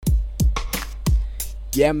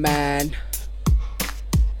Yeah, man.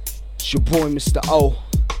 It's your boy, Mr. O.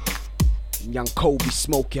 Young Kobe,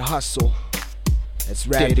 smoke your hustle. That's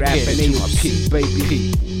RedRep and AOC,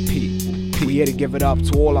 baby. We here to give it up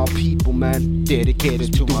to all our people, man.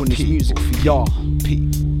 Dedicated to my doing this music for y'all.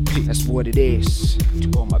 That's what it is.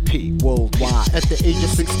 To all my people worldwide. At the age of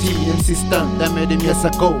 16, MC stunt, I made him years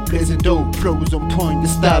ago. Blazing dope, flows on point, the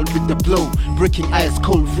style with the blow. Breaking ice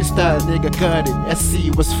cold, freestyle, nigga got it.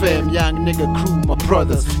 SC was fam, young nigga crew, my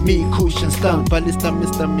brothers. Me, Kush and Stunt, Ballista,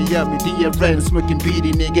 Mr. Miami, DRN, smoking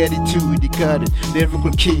beating, nigga attitude, he got it.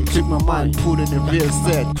 Lyrical kid, took my mind, put in a real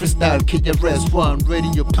set. Crystal, KRS-One,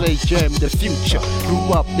 radio play, jam the future.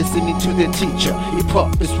 Grew up listening to the teacher.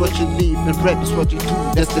 Hip-hop is what you live, and rap is what you do,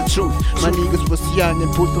 that's the truth. My niggas was young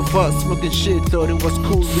and both of us smoking shit, thought it was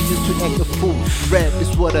cool, we used to act a fool. Rap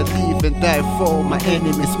is what I live and die for. My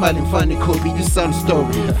enemy smiling funny, Kobe, you sound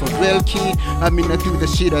story. For real kid, I mean I do the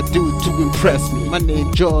shit I do to impress me. My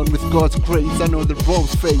name John, with God's grace, I know the wrong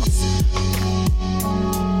face.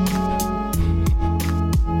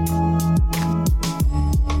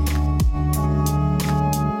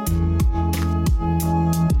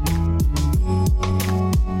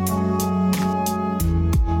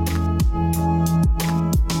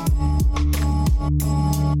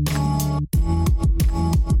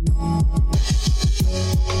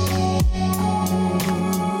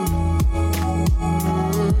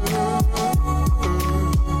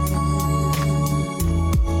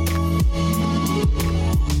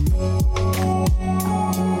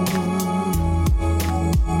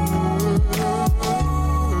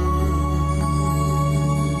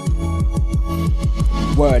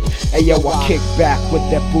 Word. Ayo, I kick back with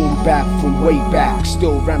that boom bap from way back.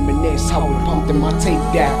 Still reminisce how it pumped in my tape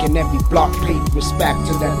deck. And every block paid respect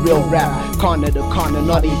to that real rap. Corner to corner,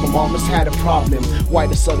 not even mamas had a problem. Why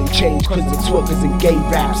the sudden change? Cause the twerkers and gay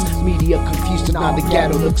raps. Media confused and now the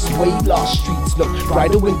ghetto looks way lost. Streets look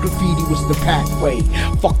brighter when graffiti was the pathway.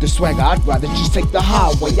 Fuck the swagger, I'd rather just take the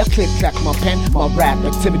highway. I click clack my pen, my rap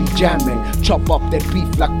activity jamming. Chop up that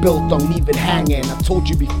beef like built, don't leave it hanging. I told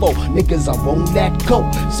you before, niggas I won't let go.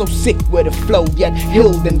 So sick with the flow, yet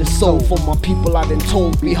healed in the soul. For my people I done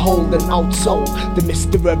told, behold and outsold. The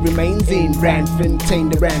mystery remains in Rand Fontaine,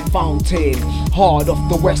 the Rand Fountain. Hard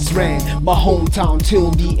off the West Rand, my hometown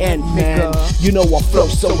till the end, man. You know I flow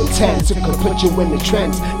so intense, it could put you in the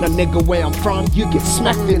trance. Now nigga, where I'm from, you get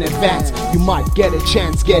smacked in advance. You might get a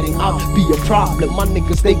chance, getting out be a problem. My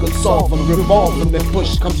niggas, they gon' solve them, revolve them. When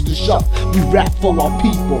push comes to shove, we rap for our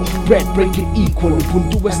people. Bread break it equal,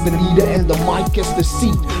 Ubuntu as the leader and the mic as the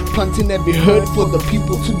seat. Planting every herd for the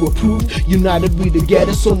people to approve. United we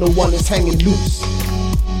together so no one is hanging loose.